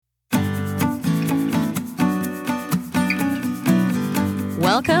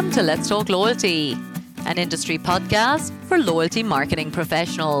Welcome to Let's Talk Loyalty, an industry podcast for loyalty marketing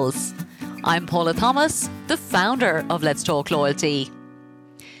professionals. I'm Paula Thomas, the founder of Let's Talk Loyalty.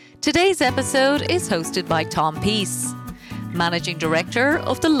 Today's episode is hosted by Tom Peace, Managing Director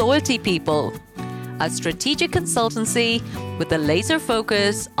of The Loyalty People, a strategic consultancy with a laser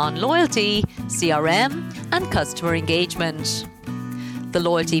focus on loyalty, CRM, and customer engagement. The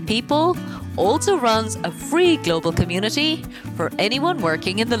Loyalty People also runs a free global community for anyone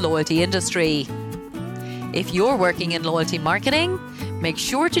working in the loyalty industry. If you're working in loyalty marketing, make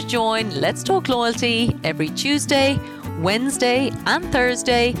sure to join Let's Talk Loyalty every Tuesday, Wednesday, and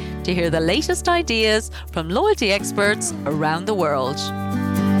Thursday to hear the latest ideas from loyalty experts around the world.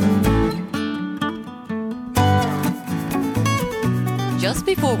 Just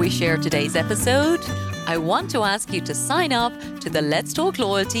before we share today's episode, I want to ask you to sign up to the Let's Talk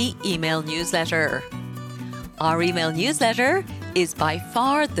Loyalty email newsletter. Our email newsletter is by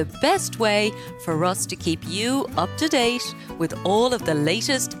far the best way for us to keep you up to date with all of the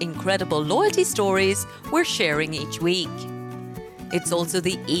latest incredible loyalty stories we're sharing each week. It's also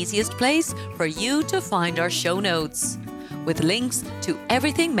the easiest place for you to find our show notes, with links to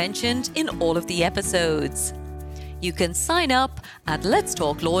everything mentioned in all of the episodes. You can sign up at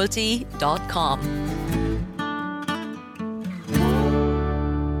letstalkloyalty.com.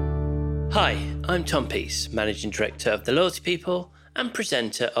 Hi, I'm Tom Peace, Managing Director of The Loyalty People and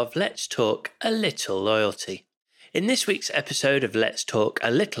presenter of Let's Talk A Little Loyalty. In this week's episode of Let's Talk A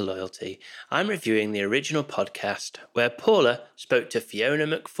Little Loyalty, I'm reviewing the original podcast where Paula spoke to Fiona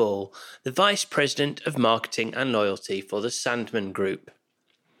McFall, the Vice President of Marketing and Loyalty for the Sandman Group.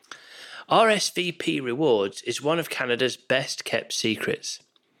 RSVP Rewards is one of Canada's best kept secrets.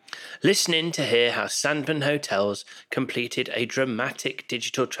 Listen in to hear how Sandman Hotels completed a dramatic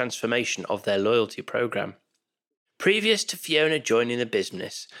digital transformation of their loyalty program. Previous to Fiona joining the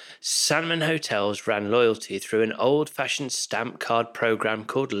business, Sandman Hotels ran loyalty through an old-fashioned stamp card program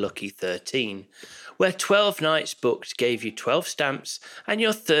called Lucky 13, where 12 nights booked gave you 12 stamps and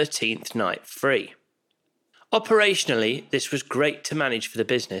your 13th night free. Operationally, this was great to manage for the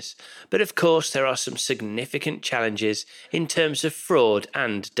business, but of course there are some significant challenges in terms of fraud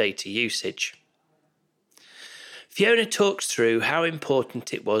and data usage. Fiona talks through how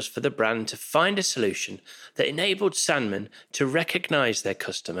important it was for the brand to find a solution that enabled Sandman to recognise their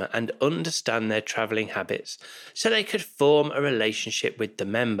customer and understand their travelling habits so they could form a relationship with the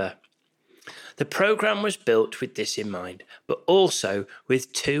member. The programme was built with this in mind, but also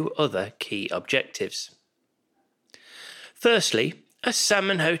with two other key objectives. Firstly, as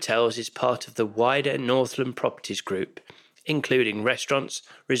Sandman Hotels is part of the wider Northland Properties Group, including restaurants,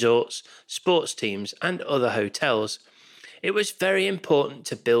 resorts, sports teams and other hotels, it was very important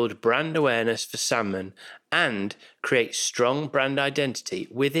to build brand awareness for Sandman and create strong brand identity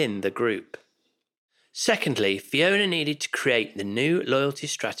within the group. Secondly, Fiona needed to create the new loyalty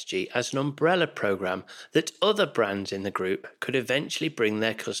strategy as an umbrella programme that other brands in the group could eventually bring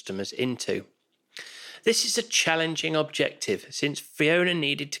their customers into. This is a challenging objective since Fiona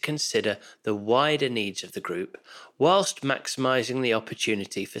needed to consider the wider needs of the group whilst maximising the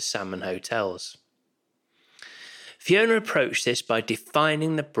opportunity for Sandman Hotels. Fiona approached this by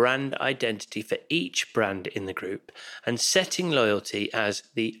defining the brand identity for each brand in the group and setting loyalty as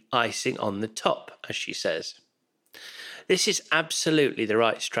the icing on the top, as she says. This is absolutely the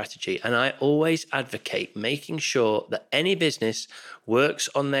right strategy, and I always advocate making sure that any business works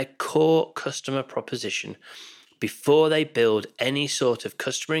on their core customer proposition before they build any sort of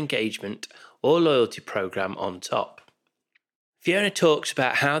customer engagement or loyalty program on top. Fiona talks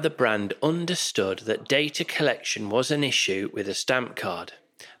about how the brand understood that data collection was an issue with a stamp card,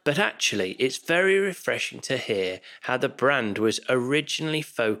 but actually it's very refreshing to hear how the brand was originally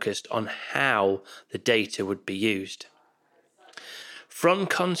focused on how the data would be used. From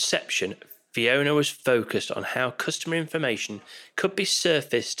conception, Fiona was focused on how customer information could be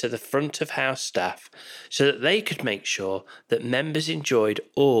surfaced to the front of house staff so that they could make sure that members enjoyed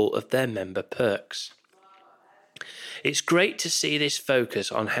all of their member perks. It's great to see this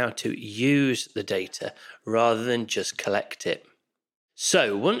focus on how to use the data rather than just collect it.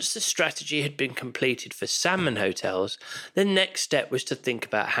 So, once the strategy had been completed for Sandman Hotels, the next step was to think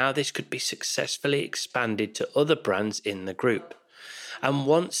about how this could be successfully expanded to other brands in the group. And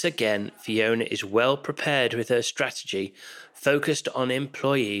once again, Fiona is well prepared with her strategy focused on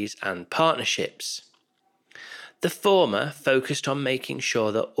employees and partnerships. The former focused on making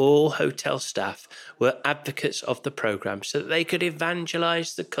sure that all hotel staff were advocates of the programme so that they could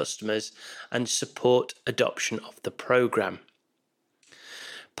evangelise the customers and support adoption of the programme.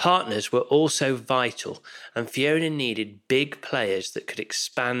 Partners were also vital, and Fiona needed big players that could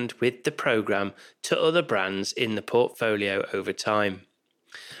expand with the programme to other brands in the portfolio over time.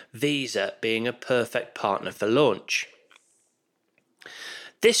 Visa being a perfect partner for launch.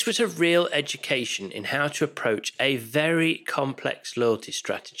 This was a real education in how to approach a very complex loyalty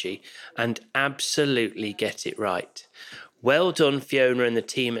strategy and absolutely get it right. Well done, Fiona and the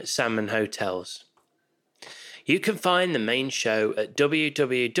team at Sandman Hotels. You can find the main show at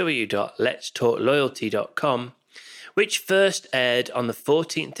www.letstalkloyalty.com, which first aired on the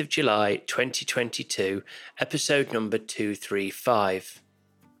 14th of July 2022, episode number 235.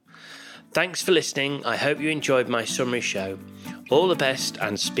 Thanks for listening. I hope you enjoyed my summary show. All the best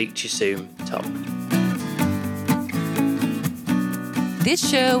and speak to you soon, Tom. This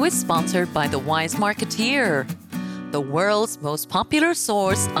show is sponsored by The Wise Marketeer, the world's most popular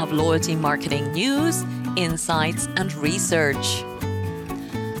source of loyalty marketing news, insights, and research.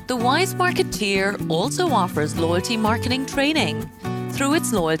 The Wise Marketeer also offers loyalty marketing training through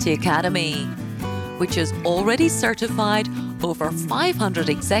its Loyalty Academy, which has already certified over 500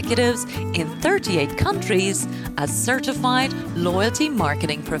 executives in 38 countries as certified loyalty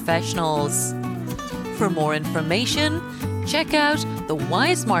marketing professionals. For more information, check out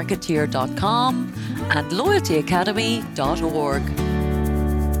thewisemarketeer.com and loyaltyacademy.org.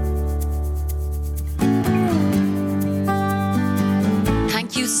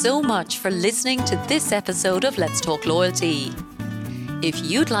 Thank you so much for listening to this episode of Let's Talk Loyalty. If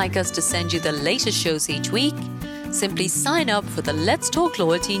you'd like us to send you the latest shows each week, simply sign up for the Let's Talk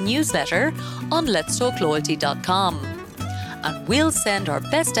Loyalty newsletter on letstalkloyalty.com, and we'll send our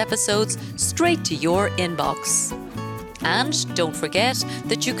best episodes straight to your inbox. And don't forget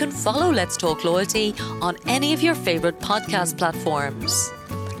that you can follow Let's Talk Loyalty on any of your favourite podcast platforms.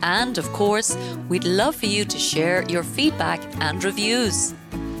 And of course, we'd love for you to share your feedback and reviews.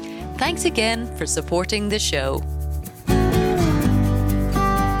 Thanks again for supporting the show.